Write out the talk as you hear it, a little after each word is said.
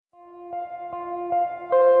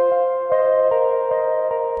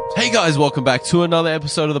Hey guys, welcome back to another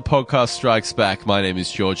episode of the podcast Strikes Back. My name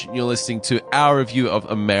is George, and you're listening to our review of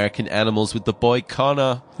American Animals with the boy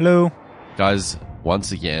Connor. Hello. Guys,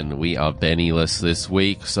 once again, we are Bennyless this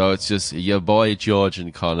week, so it's just your boy George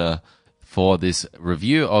and Connor for this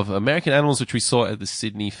review of American Animals, which we saw at the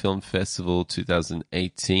Sydney Film Festival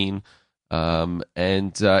 2018.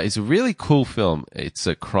 It's a really cool film. It's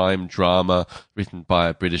a crime drama written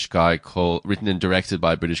and directed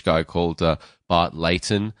by a British guy called Bart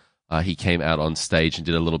Layton. He came out on stage and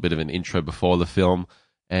did a little bit of an intro before the film,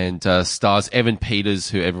 and stars Evan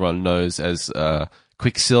Peters, who everyone knows as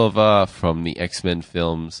Quicksilver from the X-Men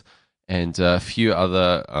films, and a few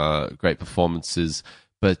other great performances.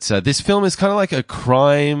 But this film is kind of like a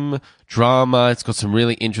crime drama. It's got some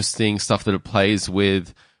really interesting stuff that it plays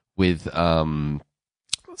with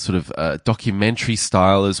sort of documentary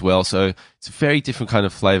style as well. So it's a very different kind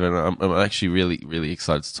of flavor, and I'm actually really, really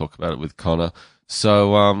excited to talk about it with Connor.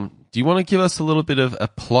 So do you want to give us a little bit of a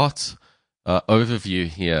plot overview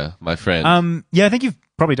here, my friend? Yeah, I think you've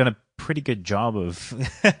probably done a pretty good job of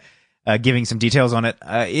giving some details on it.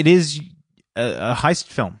 It is a heist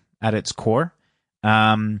film at its core,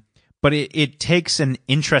 but it takes an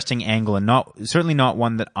interesting angle, and certainly not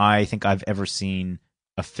one that I think I've ever seen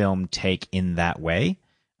a film take in that way.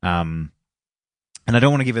 And I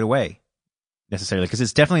don't want to give it away necessarily, because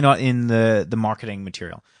it's definitely not in the marketing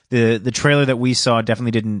material. The trailer that we saw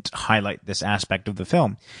definitely didn't highlight this aspect of the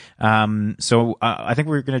film. So I think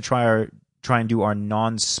we're going to try and do our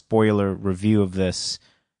non-spoiler review of this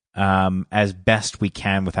as best we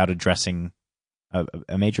can without addressing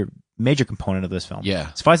a major component of this film.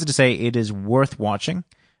 Yeah. Suffice it to say, it is worth watching.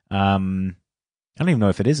 I don't even know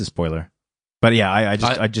if it is a spoiler, but yeah,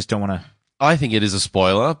 I just don't want to. I think it is a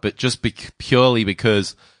spoiler, but just purely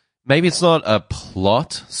because maybe it's not a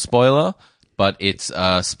plot spoiler, but it's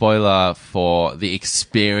a spoiler for the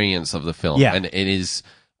experience of the film. Yeah. And it is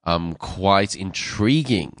quite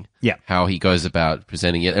intriguing how he goes about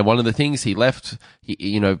presenting it. And one of the things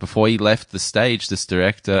before he left the stage, this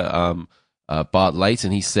director, Bart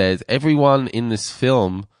Layton, he said, everyone in this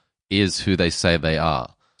film is who they say they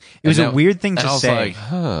are. It was a weird thing to say. I was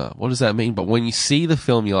like, what does that mean? But when you see the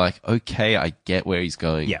film, you're like, okay, I get where he's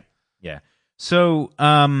going. Yeah. So,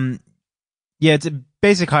 it's a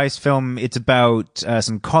basic heist film. It's about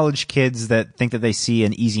some college kids that think that they see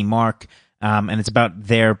an easy mark, and it's about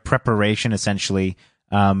their preparation, essentially,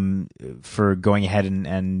 for going ahead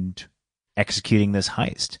and executing this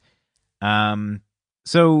heist.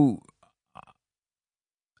 So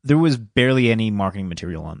there was barely any marketing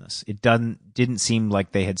material on this. It didn't seem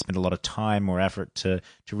like they had spent a lot of time or effort to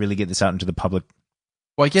really get this out into the public.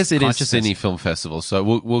 Well, I guess it is Sydney Film Festival, so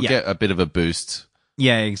we'll get a bit of a boost.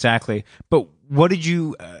 Yeah, exactly. But what did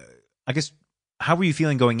you? How were you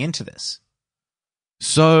feeling going into this?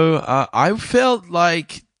 So I felt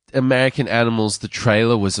like American Animals, the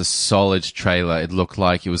trailer was a solid trailer. It looked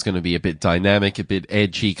like it was going to be a bit dynamic, a bit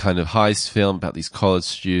edgy kind of heist film about these college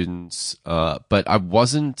students. But I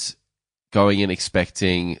wasn't going in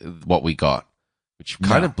expecting what we got, which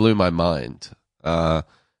kind of blew my mind.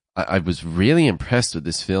 I was really impressed with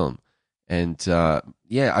this film. And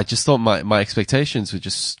I just thought my expectations were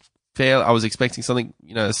just fair. I was expecting something,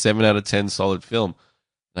 a 7 out of 10 solid film.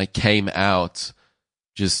 And I came out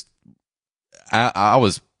just, I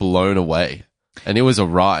was blown away, and it was a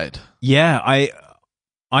ride. Yeah,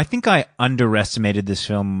 I think I underestimated this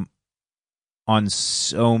film on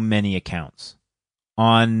so many accounts.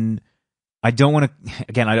 I don't want to,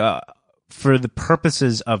 again, for the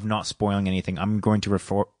purposes of not spoiling anything, I'm going to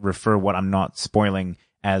refer what I'm not spoiling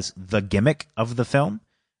as the gimmick of the film.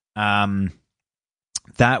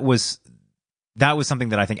 That was something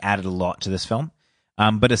that I think added a lot to this film.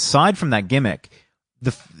 But aside from that gimmick,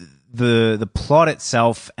 the plot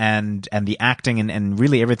itself and the acting and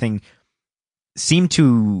really everything seemed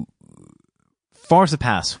to far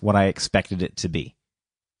surpass what I expected it to be.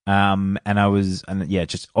 And I was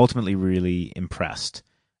just ultimately really impressed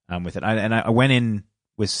with it. I went in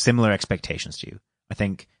with similar expectations to you. I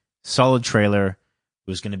think solid trailer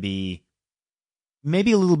was going to be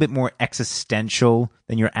maybe a little bit more existential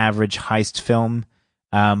than your average heist film,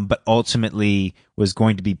 but ultimately was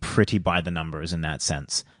going to be pretty by the numbers in that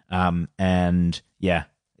sense. It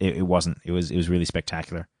wasn't. It was really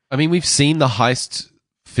spectacular. I mean, we've seen the heist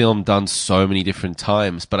film done so many different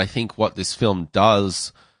times, but I think what this film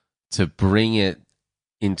does to bring it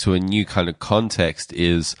into a new kind of context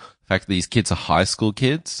is the fact that these kids are high school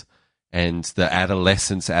kids and the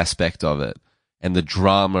adolescence aspect of it and the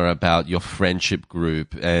drama about your friendship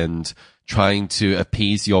group and trying to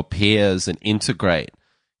appease your peers and integrate.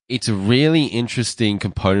 it's a really interesting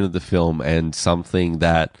component of the film and something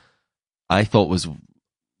that I thought was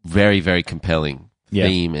very, very compelling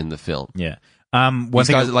theme in the film. Yeah. These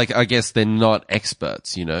guys, like, I guess they're not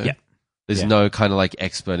experts, you know? Yeah. There's no kind of like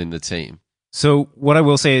expert in the team. So what I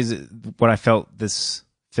will say is what I felt this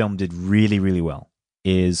film did really, really well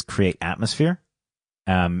is create atmosphere,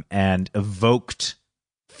 and evoked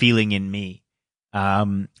feeling in me.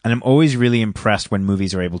 And I'm always really impressed when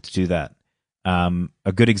movies are able to do that.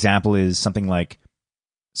 A good example is something like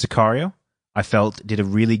Sicario. I felt did a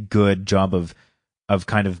really good job of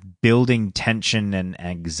kind of building tension and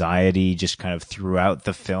anxiety just kind of throughout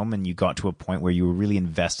the film, and you got to a point where you were really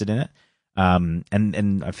invested in it.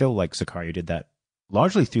 And I feel like Sicario did that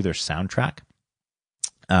largely through their soundtrack,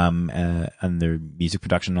 and their music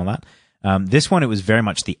production and all that. This one, it was very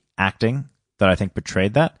much the acting that I think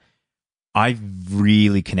portrayed that. I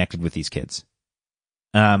really connected with these kids,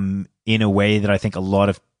 in a way that I think a lot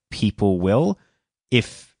of people will,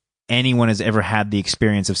 if anyone has ever had the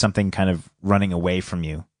experience of something kind of running away from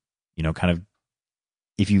you, you know, kind of,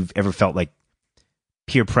 if you've ever felt like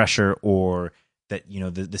peer pressure, or that, you know,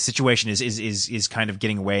 the situation is kind of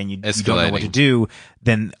getting away and you don't know what to do,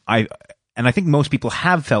 then I think most people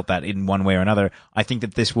have felt that in one way or another. I think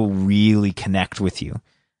that this will really connect with you.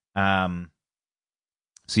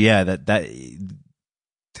 So yeah, that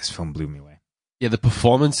this film blew me away. Yeah, the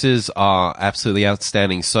performances are absolutely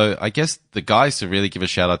outstanding. So I guess the guys to really give a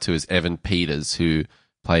shout out to is Evan Peters, who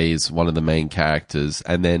plays one of the main characters,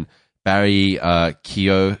 and then Barry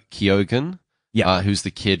Keoghan, who's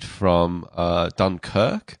the kid from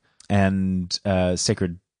Dunkirk. And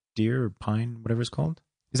Sacred Deer or Pine, whatever it's called.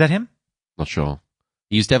 Is that him? Not sure.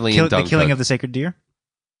 He's definitely in Dunkirk. The Killing of the Sacred Deer?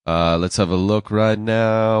 Let's have a look right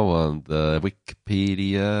now on the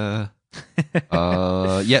Wikipedia.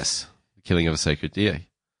 Yes. Killing of a Sacred Deer.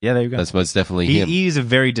 Yeah, there you go. That's most definitely him. He's a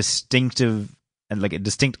very distinctive and like a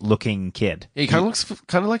distinct looking kid. He kind of looks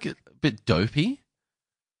kind of like a bit dopey.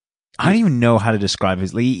 I don't even know how to describe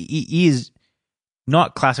his. He is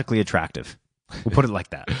not classically attractive. We'll put it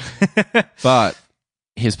like that. But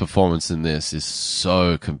his performance in this is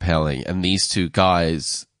so compelling, and these two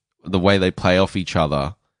guys, the way they play off each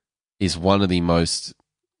other, is one of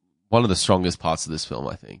the strongest parts of this film,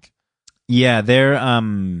 I think. Yeah, they're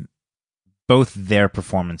both their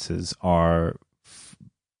performances are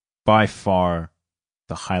by far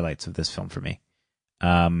the highlights of this film for me.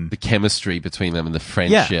 The chemistry between them and the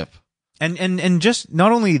friendship. Yeah. And just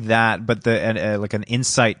not only that, but the like an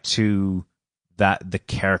insight to the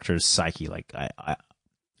character's psyche. Like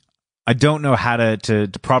I don't know how to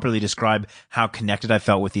properly describe how connected I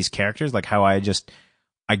felt with these characters, like how I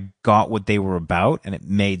got what they were about, and it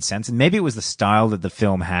made sense. And maybe it was the style that the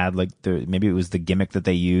film had, like maybe it was the gimmick that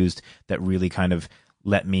they used that really kind of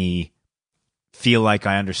let me feel like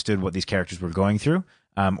I understood what these characters were going through.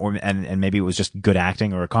 And maybe it was just good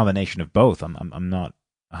acting or a combination of both. I'm not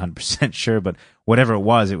 100% sure, but whatever it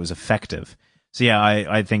was effective. So yeah,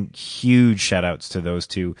 I think huge shout outs to those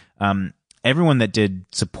two. Everyone that did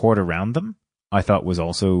support around them, I thought was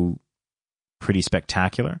also pretty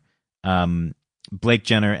spectacular. Blake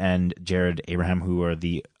Jenner and Jared Abraham, who are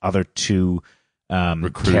the other two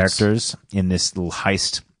characters in this little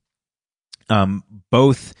heist,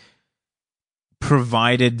 both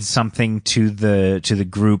provided something to the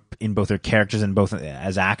group in both their characters and both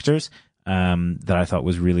as actors, that I thought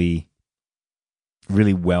was really,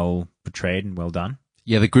 really well portrayed and well done.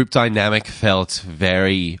 Yeah, the group dynamic felt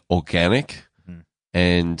very organic,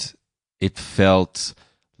 and it felt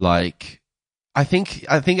like, I think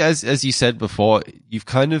as you said before,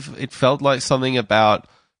 it felt like something about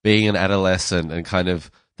being an adolescent and kind of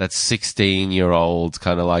that 16-year-old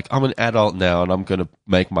kind of like, I'm an adult now and I'm going to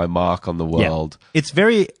make my mark on the world. Yeah. It's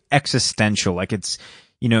very existential. Like it's,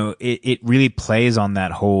 you know, it really plays on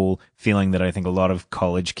that whole feeling that I think a lot of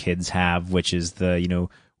college kids have, which is the, you know,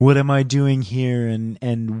 what am I doing here,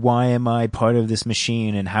 and why am I part of this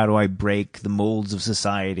machine, and how do I break the molds of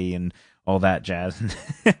society and all that jazz.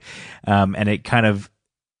 And it kind of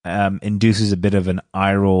induces a bit of an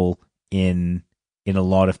eye roll in a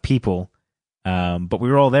lot of people. But we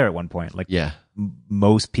were all there at one point. Like, yeah,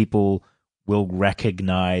 most people will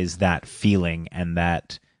recognize that feeling and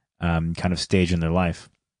that kind of stage in their life.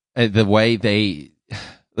 The way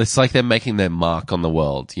it's like they're making their mark on the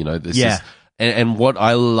world, you know? And what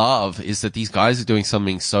I love is that these guys are doing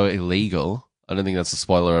something so illegal. I don't think that's a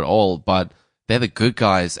spoiler at all, but they're the good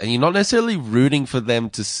guys, and you're not necessarily rooting for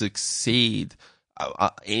them to succeed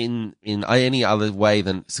in any other way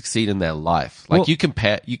than succeed in their life. Like,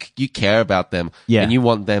 well, you care about them, and you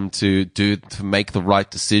want them to make the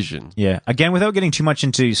right decision. Yeah. Again, without getting too much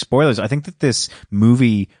into spoilers, I think that this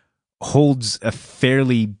movie holds a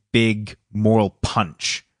fairly big moral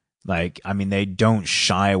punch. Like, I mean, they don't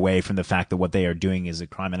shy away from the fact that what they are doing is a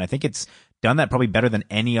crime. And I think it's done that probably better than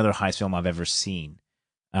any other heist film I've ever seen.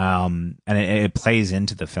 And it plays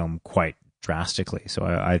into the film quite drastically. So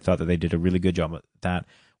I thought that they did a really good job at that.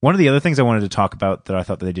 One of the other things I wanted to talk about that I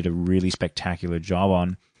thought that they did a really spectacular job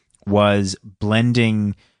on was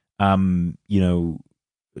blending, drama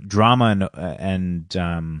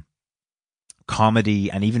and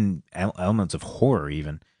comedy and even elements of horror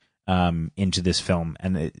even into this film,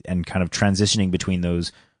 and kind of transitioning between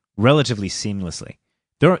those relatively seamlessly.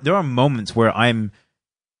 There are moments where I'm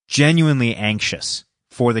genuinely anxious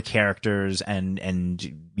for the characters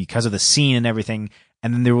and because of the scene and everything,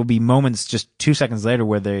 and then there will be moments just 2 seconds later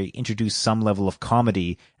where they introduce some level of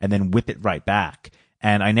comedy and then whip it right back.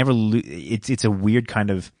 And I never it's a weird kind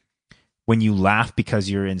of, when you laugh because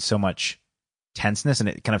you're in so much tenseness and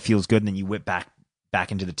it kind of feels good, and then you whip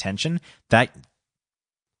back into the tension. That,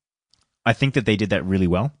 I think that they did that really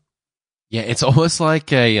well. Yeah, it's almost like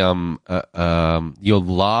your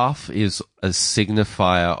laugh is a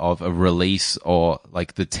signifier of a release, or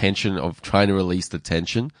like the tension of trying to release the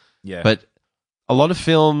tension. Yeah. But a lot of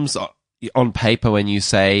films on paper, when you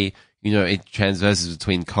say, it transverses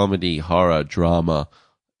between comedy, horror, drama,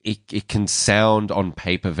 it can sound on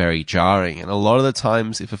paper very jarring. And a lot of the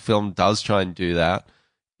times, if a film does try and do that,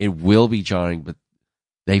 it will be jarring, but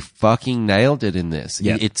they fucking nailed it in this.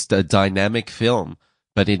 Yeah. It's a dynamic film,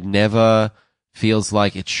 but it never feels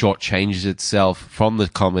like it shortchanges itself from the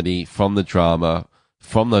comedy, from the drama,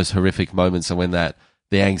 from those horrific moments. And when the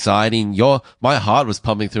anxiety in my heart was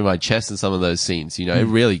pumping through my chest in some of those scenes, it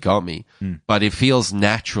really got me. But it feels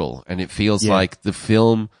natural, and it feels like the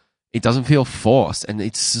film, it doesn't feel forced, and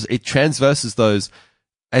it transverses those,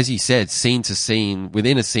 as you said, scene to scene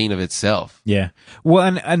within a scene of itself. Yeah.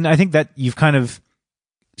 Well, and I think that you've kind of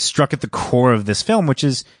struck at the core of this film, which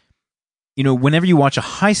is, whenever you watch a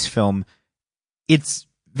heist film, it's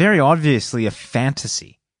very obviously a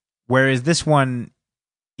fantasy, whereas this one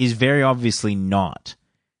is very obviously not.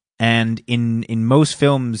 And in most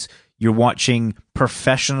films, you're watching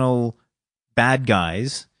professional bad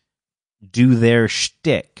guys do their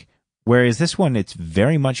shtick, whereas this one, it's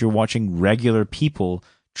very much you're watching regular people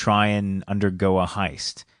try and undergo a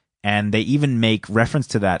heist. And they even make reference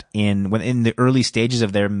to that in the early stages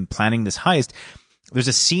of their planning this heist. There's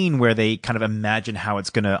a scene where they kind of imagine how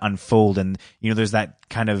it's going to unfold, and there's that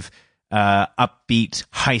kind of upbeat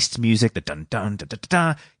heist music, the dun dun dun dun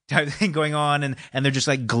dun type thing going on, and they're just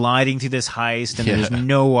like gliding through this heist, and there's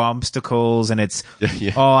no obstacles, and it's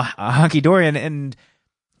all hunky dory, and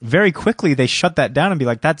very quickly they shut that down and be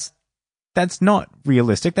like, that's not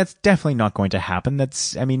realistic. That's definitely not going to happen.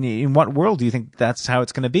 In what world do you think that's how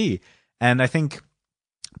it's going to be? And I think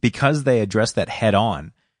because they address that head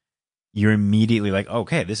on, you're immediately like,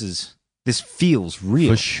 okay, this feels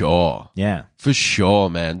real. For sure. Yeah. For sure,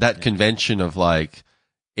 man. That convention of like,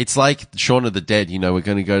 it's like Shaun of the Dead, we're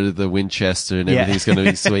going to go to the Winchester and everything's going to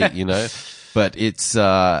be sweet, But it's,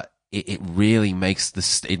 it really makes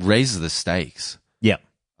it raises the stakes. Yeah.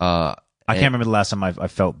 I can't remember the last time I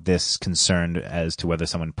felt this concerned as to whether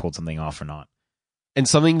someone pulled something off or not. And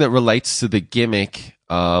something that relates to the gimmick,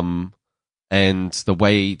 and the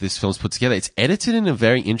way this film's put together, it's edited in a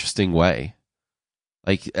very interesting way.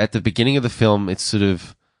 Like, at the beginning of the film, it's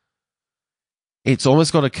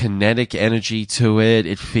almost got a kinetic energy to it.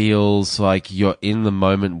 It feels like you're in the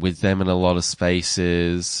moment with them in a lot of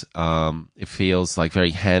spaces. It feels like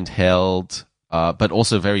very handheld, but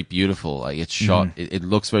also very beautiful. Like, it's shot, it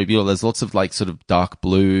looks very beautiful. There's lots of like sort of dark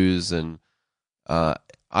blues, and I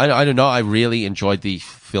don't know. I really enjoyed the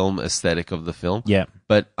film aesthetic of the film. Yeah.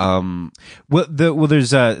 But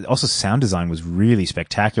there's also sound design was really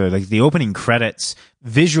spectacular. Like, the opening credits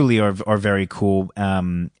visually are very cool.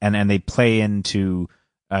 And they play into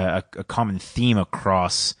a common theme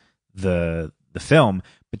across the film,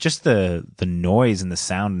 but just the noise and the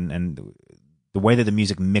sound and the way that the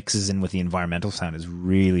music mixes in with the environmental sound is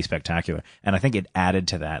really spectacular. And I think it added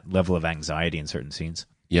to that level of anxiety in certain scenes.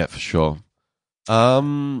 Yeah, for sure.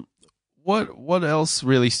 What else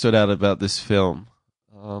really stood out about this film?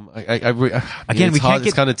 Again,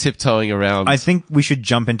 it's kind of tiptoeing around. I think we should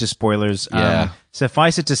jump into spoilers. Yeah.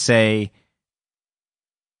 Suffice it to say,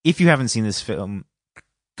 if you haven't seen this film,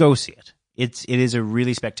 go see it. It is a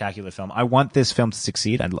really spectacular film. I want this film to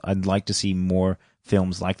succeed. I'd like to see more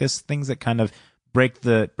films like this, things that kind of break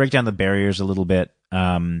down the barriers a little bit,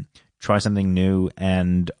 try something new,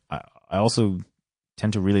 and I also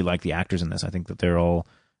tend to really like the actors in this. I think that they're all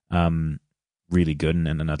really good,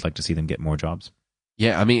 and I'd like to see them get more jobs.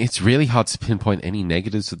 Yeah, I mean, it's really hard to pinpoint any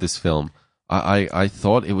negatives of this film. I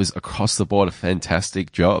thought it was across the board a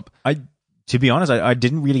fantastic job. To be honest, I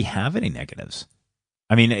didn't really have any negatives.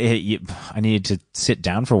 I mean, I needed to sit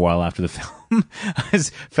down for a while after the film. I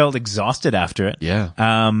felt exhausted after it. Yeah.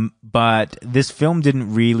 But this film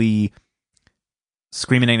didn't really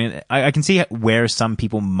scream anything. I can see where some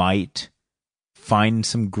people might find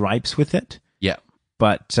some gripes with it. Yeah.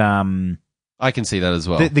 But I can see that as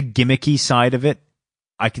well. The gimmicky side of it,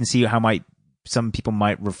 I can see how some people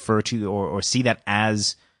might refer to or see that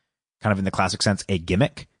as kind of in the classic sense a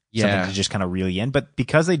gimmick. Yeah. Something to just kind of reel you in. But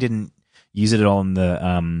because they didn't use it at all in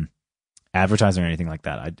the advertising or anything like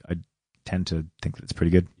that, I tend to think that it's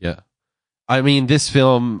pretty good. Yeah. I mean, this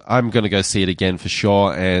film, I'm going to go see it again for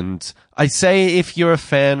sure. And I say if you're a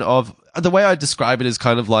fan of, the way I describe it is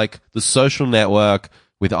kind of like The Social Network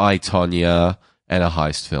with I, Tonya and a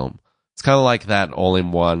heist film. It's kind of like that all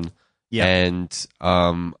in one. Yeah. And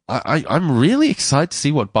I'm really excited to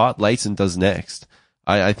see what Bart Layton does next.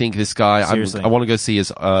 I think this guy, I want to go see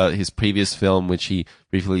his previous film, which he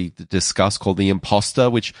briefly discussed, called The Imposter,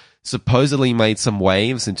 which supposedly made some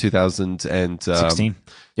waves in 2016.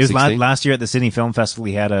 It was last year at the Sydney Film Festival.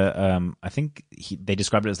 He had I think they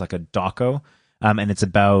described it as like a doco, and it's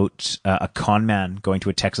about a con man going to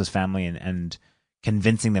a Texas family and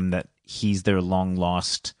convincing them that he's their long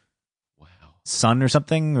lost son or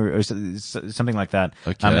something, or something like that.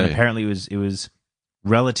 Okay. And apparently it was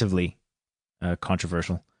relatively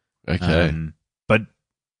controversial. Okay. But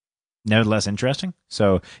nevertheless interesting.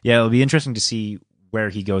 So yeah, it'll be interesting to see where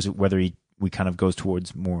he goes, whether we kind of goes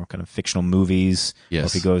towards more kind of fictional movies, yes, or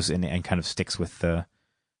if he goes and kind of sticks with the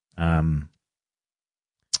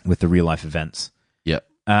real life events. Yeah.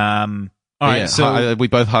 All right. Yeah, so we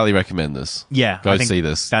both highly recommend this. Yeah. Go see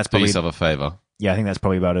this. That's Do probably yourself a favor. Yeah, I think that's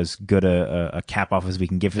probably about as good a cap off as we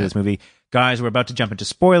can give for this movie. Guys, we're about to jump into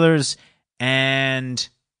spoilers, and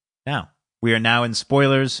we are now in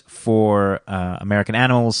spoilers for American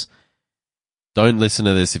Animals. Don't listen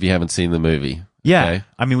to this if you haven't seen the movie. Yeah. Okay?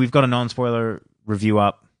 I mean, we've got a non-spoiler review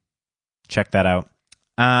up. Check that out.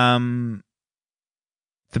 The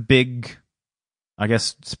big, I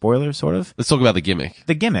guess, spoiler, sort of. Let's talk about the gimmick.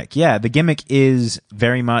 The gimmick, yeah. The gimmick is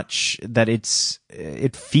very much that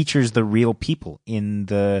it features the real people in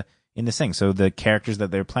this thing. So the characters that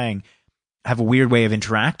they're playing have a weird way of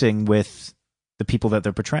interacting with the people that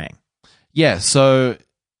they're portraying. Yeah, so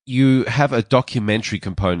you have a documentary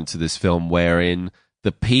component to this film wherein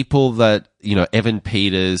the people that, Evan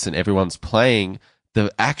Peters and everyone's playing, the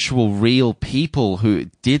actual real people who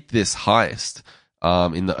did this heist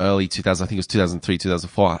in the early 2000s, I think it was 2003,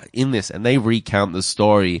 2004, in this, and they recount the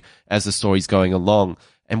story as the story's going along.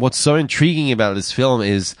 And what's so intriguing about this film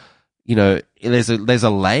is, there's a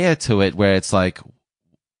layer to it where it's like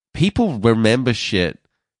people remember shit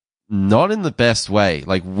not in the best way,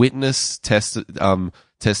 like witness testimonials.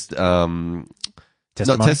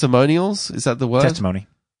 Is that the word?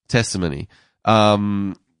 Testimony.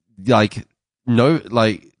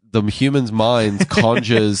 The human's mind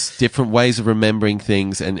conjures different ways of remembering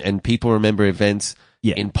things, and people remember events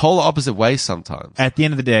in polar opposite ways sometimes. At the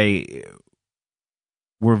end of the day,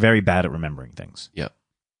 we're very bad at remembering things. Yeah.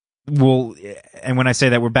 Well, and when I say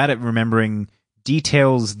that, we're bad at remembering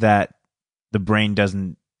details that the brain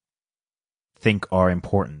doesn't think are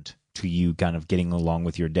important to you kind of getting along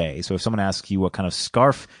with your day. So if someone asks you what kind of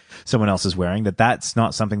scarf someone else is wearing, that's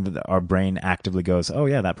not something that our brain actively goes, oh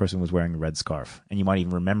yeah, that person was wearing a red scarf. And you might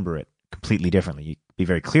even remember it completely differently. You be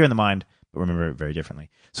very clear in the mind, but remember it very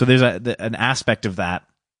differently. So there's an aspect of that.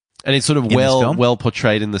 And it's sort of well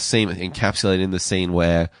portrayed in the scene, encapsulated in the scene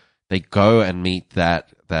where they go and meet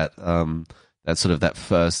that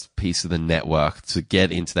first piece of the network to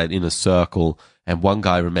get into that inner circle. And one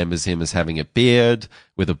guy remembers him as having a beard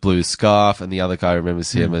with a blue scarf, and the other guy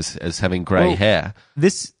remembers him as having grey hair.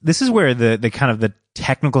 This is where the kind of the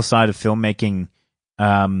technical side of filmmaking,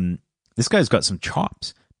 this guy's got some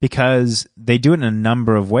chops, because they do it in a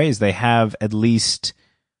number of ways. They have at least,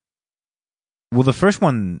 the first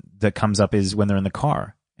one that comes up is when they're in the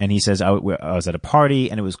car. And he says, I was at a party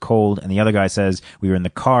and it was cold. And the other guy says, we were in the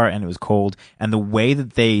car and it was cold. And the way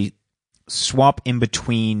that they swap in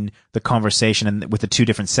between the conversation and with the two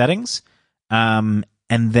different settings. And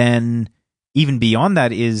then even beyond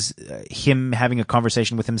that is him having a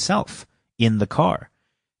conversation with himself in the car.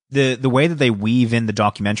 The way that they weave in the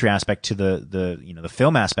documentary aspect to the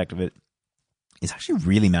film aspect of it is actually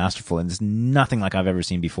really masterful, and it's nothing like I've ever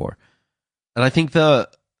seen before. And I think the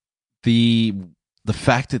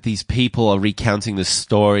fact that these people are recounting the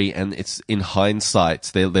story, and it's in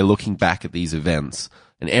hindsight, they're looking back at these events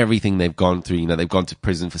and everything they've gone through. They've gone to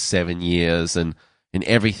prison for 7 years and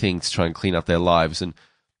everything to try and clean up their lives. And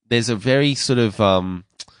there's a very sort of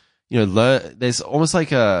there's almost like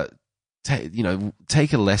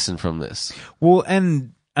take a lesson from this. Well,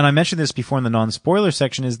 and I mentioned this before in the non-spoiler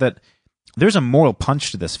section, is that there's a moral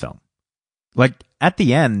punch to this film. Like, at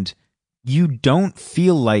the end, you don't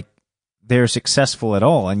feel like they're successful at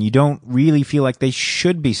all, and you don't really feel like they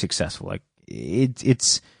should be successful. Like,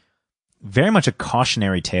 it's very much a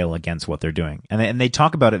cautionary tale against what they're doing. And they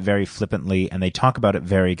talk about it very flippantly, and they talk about it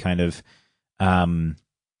very kind of, at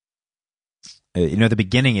the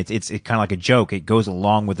beginning, it's kind of like a joke. It goes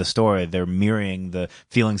along with the story. They're mirroring the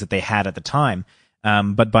feelings that they had at the time.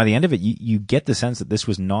 But by the end of it, you get the sense that this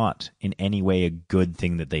was not in any way a good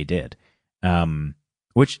thing that they did.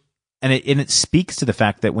 It speaks to the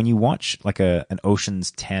fact that when you watch like an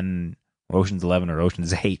Ocean's 10, or Ocean's 11, or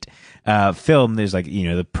Ocean's 8 film, there's like,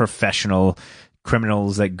 the professional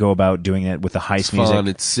criminals that go about doing it with the heist music. Fun,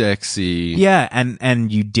 it's sexy. Yeah,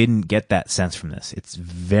 and you didn't get that sense from this. It's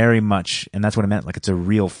very much, and that's what I meant, like it's a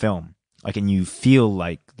real film. Like, and you feel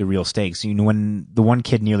like the real stakes. When the one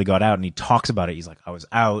kid nearly got out and he talks about it, he's like, I was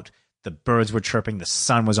out, the birds were chirping, the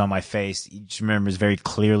sun was on my face. He just remembers very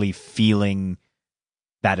clearly feeling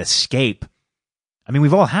that escape. I mean,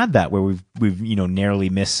 we've all had that where we've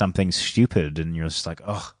narrowly missed something stupid, and you're just like,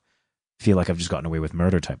 oh, I feel like I've just gotten away with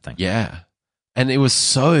murder type thing. Yeah. And it was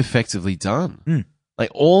so effectively done.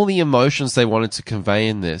 Like, all the emotions they wanted to convey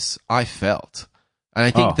in this, I felt. And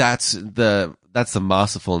I think that's the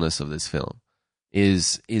masterfulness of this film.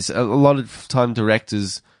 Is a lot of time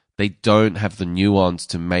directors, they don't have the nuance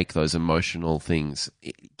to make those emotional things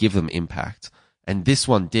give them impact. And this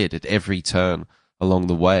one did at every turn along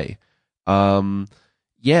the way. So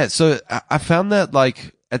I found that,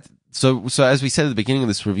 like, so as we said at the beginning of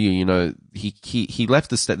this review, he left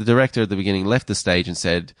the director at the beginning left the stage and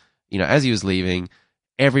said, as he was leaving,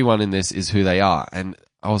 everyone in this is who they are. And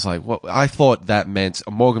I was like, what? I thought that meant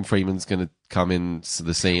Morgan Freeman's going to come into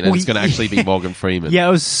the scene, and it's going to actually be Morgan Freeman. Yeah,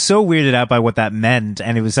 I was so weirded out by what that meant,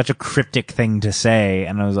 and it was such a cryptic thing to say,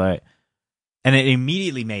 and I was like, and it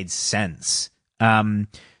immediately made sense.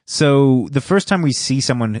 So the first time we see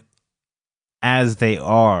someone as they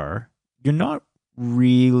are, you're not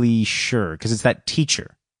really sure, because it's that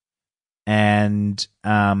teacher, and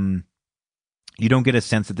you don't get a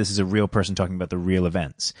sense that this is a real person talking about the real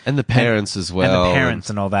events, and the parents as well, and the parents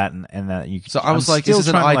and all that, and that you. So I was like, this is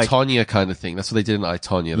an I, Tonya kind of thing. That's what they did in I,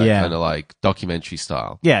 Tonya, that kind of like documentary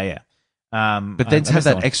style. Yeah. But then to have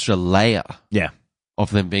that extra layer,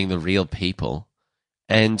 of them being the real people,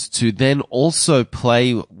 and to then also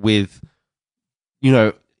play with,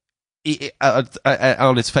 on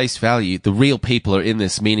its face value, the real people are in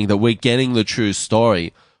this, meaning that we're getting the true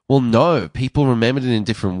story. Well, no, people remembered it in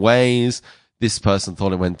different ways. This person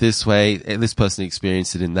thought it went this way, and this person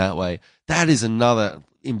experienced it in that way. That is another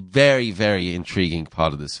very, very intriguing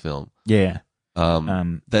part of this film. Yeah.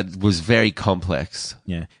 That was very complex.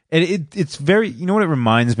 Yeah. It's very, what it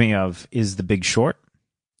reminds me of is The Big Short,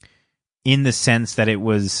 in the sense that it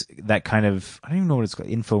was that kind of, I don't even know what it's called,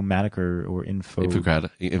 infomatic or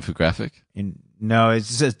infographic. No, it's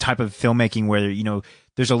just a type of filmmaking where,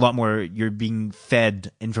 there's a lot more, you're being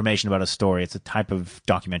fed information about a story. It's a type of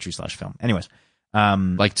documentary / film. Anyways.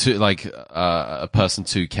 A person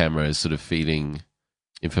to camera is sort of feeding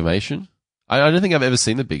information. I don't think I've ever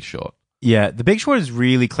seen The Big Short. Yeah, The Big Short is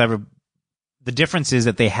really clever. The difference is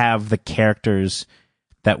that they have the characters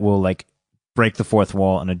that will, like, break the fourth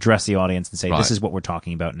wall and address the audience and say, this is what we're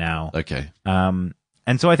talking about now. Okay. And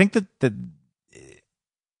so I think that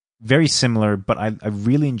very similar, but I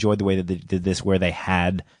really enjoyed the way that they did this, where they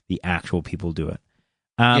had the actual people do it.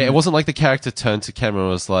 It wasn't like the character turned to camera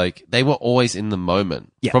and was like, they were always in the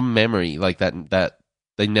moment from memory, like that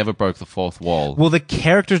they never broke the fourth wall. Well, the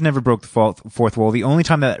characters never broke the fourth wall. The only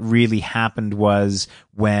time that really happened was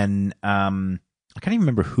when, I can't even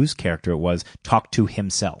remember whose character it was, talked to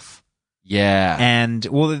himself. Yeah. And,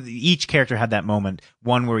 each character had that moment.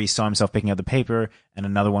 One where he saw himself picking up the paper, and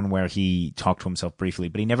another one where he talked to himself briefly,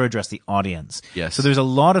 but he never addressed the audience. Yes. So there's a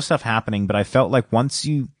lot of stuff happening, but I felt like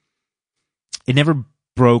it never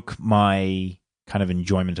broke my kind of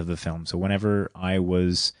enjoyment of the film. So whenever I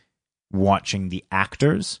was watching the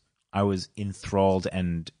actors, I was enthralled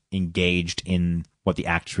and engaged in what the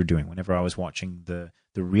actors were doing. Whenever I was watching the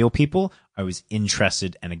real people, I was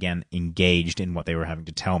interested and, again, engaged in what they were having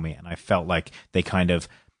to tell me. And I felt like they kind of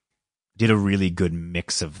did a really good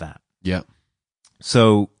mix of that. Yeah.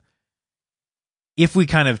 So if we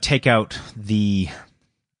kind of take out the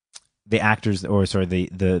actors, or sorry,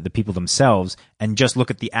 the people themselves, and just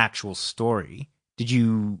look at the actual story, did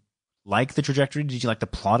you like the trajectory? Did you like the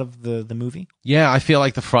plot of the movie? Yeah, I feel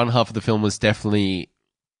like the front half of the film was definitely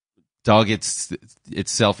dug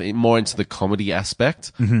itself more into the comedy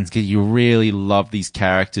aspect. It's 'cause you really love these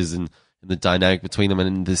characters and the dynamic between them,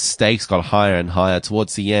 and the stakes got higher and higher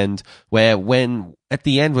towards the end, when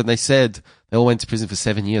they said they all went to prison for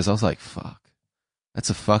 7 years, I was like, fuck,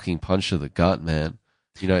 that's a fucking punch to the gut, man.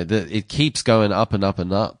 You know, it keeps going up and up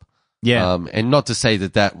and up. Yeah. And not to say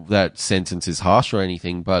that sentence is harsh or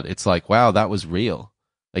anything, but it's like, wow, that was real.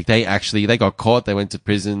 Like they got caught, they went to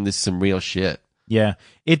prison, this is some real shit. Yeah.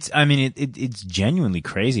 It's genuinely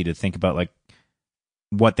crazy to think about like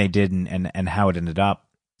what they did and how it ended up.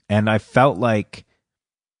 And I felt like,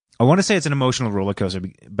 I want to say it's an emotional roller coaster,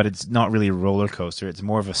 but it's not really a roller coaster. It's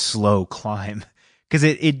more of a slow climb, because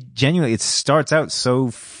it genuinely, it starts out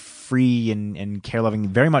so free and care loving,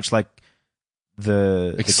 very much like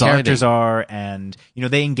the characters are, and you know,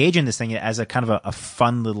 they engage in this thing as a kind of a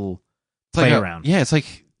fun little play around. Yeah, it's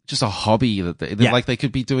like just a hobby that like they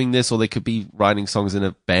could be doing this, or they could be writing songs in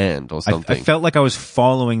a band or something. I felt like I was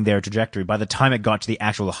following their trajectory. By the time it got to the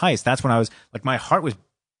actual heist, that's when I was like, my heart was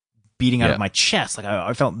beating out of my chest. Like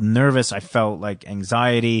I felt nervous. I felt like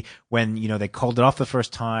anxiety when, you know, they called it off the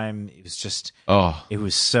first time. It was just, it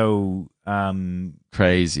was so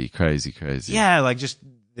crazy. Yeah, like just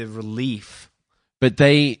the relief. But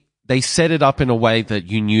they set it up in a way that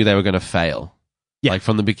you knew they were going to fail. Yeah. Like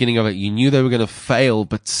from the beginning of it, you knew they were going to fail,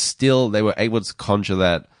 but still they were able to conjure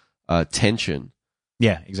that tension.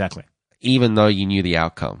 Yeah, exactly. Even though you knew the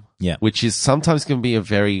outcome. Yeah. Which is sometimes can be a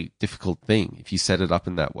very difficult thing if you set it up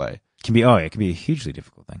in that way. It can be a hugely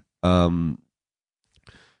difficult thing.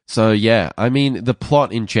 So yeah, I mean, the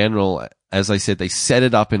plot in general, as I said, they set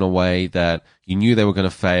it up in a way that you knew they were going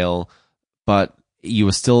to fail, but you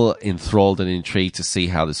were still enthralled and intrigued to see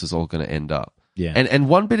how this was all going to end up. Yeah. And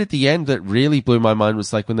one bit at the end that really blew my mind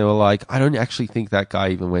was like when they were like, I don't actually think that guy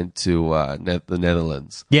even went to the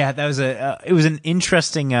Netherlands. Yeah, that was it was an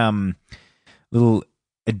interesting little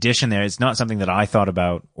addition there. It's not something that I thought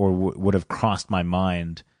about or would have crossed my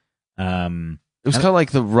mind. It was kind of like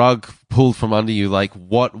the rug pulled from under you, like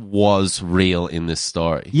what was real in this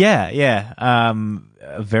story. Yeah.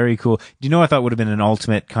 Very cool. Do you know, I thought would have been an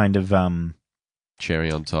ultimate kind of cherry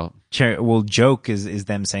on top. Joke is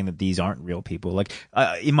them saying that these aren't real people. Like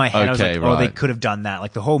in my head, I was like, right. they could have done that.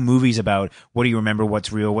 Like the whole movie's about what do you remember,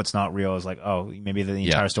 what's real, what's not real. I was like, maybe the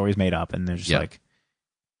entire story's made up, and they're just like,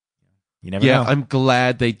 you never know. Yeah, I'm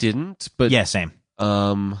glad they didn't. But yeah, same.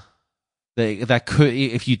 That could,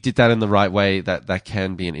 if you did that in the right way, that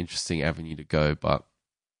can be an interesting avenue to go. But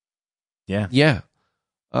yeah.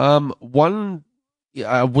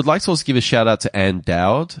 I would like to also give a shout out to Anne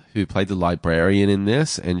Dowd, who played the librarian in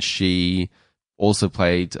this, and she also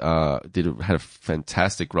had a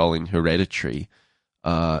fantastic role in Hereditary.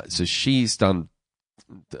 So she's done,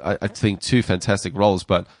 I think, 2 fantastic roles.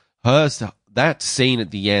 But that scene at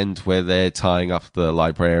the end where they're tying up the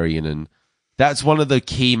librarian, and that's one of the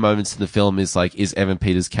key moments in the film, is like, is Evan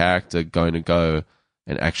Peters' character going to go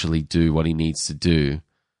and actually do what he needs to do?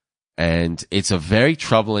 And it's a very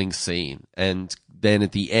troubling scene. And then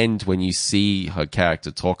at the end, when you see her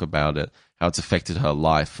character talk about it, how it's affected her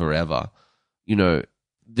life forever, you know,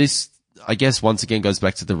 this, I guess, once again goes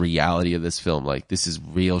back to the reality of this film. Like, this is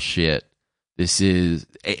real shit. This is,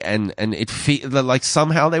 and it feels like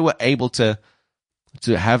somehow they were able to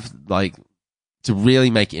have, like, to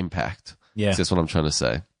really make impact. Yeah. That's what I'm trying to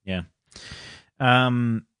say. Yeah.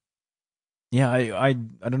 Yeah, I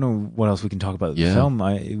don't know what else we can talk about the film.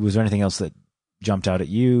 Was there anything else that jumped out at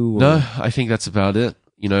you? Or? No, I think that's about it.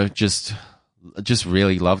 You know, just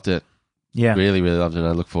really loved it. Yeah. Really, really loved it. And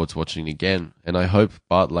I look forward to watching it again. And I hope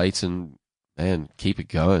Bart Layton, man, keep it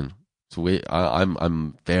going.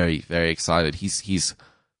 I'm very, very excited. He's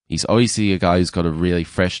obviously a guy who's got a really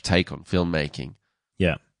fresh take on filmmaking.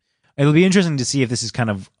 Yeah. It'll be interesting to see if this is kind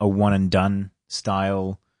of a one and done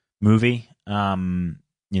style movie.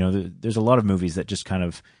 You know, there's a lot of movies that just kind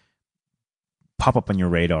of pop up on your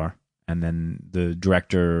radar, and then the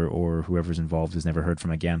director or whoever's involved is never heard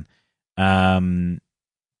from again.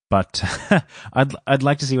 But I'd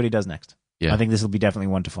like to see what he does next. Yeah. I think this will be definitely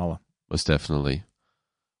one to follow. Most definitely.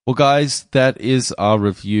 Well, guys, that is our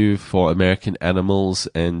review for American Animals,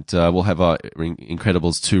 and we'll have our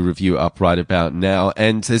Incredibles 2 review up right about now.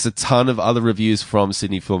 And there's a ton of other reviews from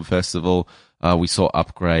Sydney Film Festival. We saw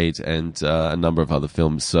Upgrade and a number of other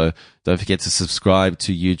films. So don't forget to subscribe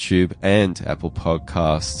to YouTube and Apple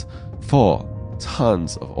Podcasts for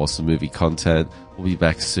tons of awesome movie content. We'll be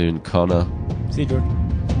back soon. Connor. See you, George.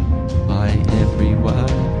 Bye,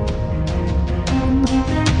 everyone.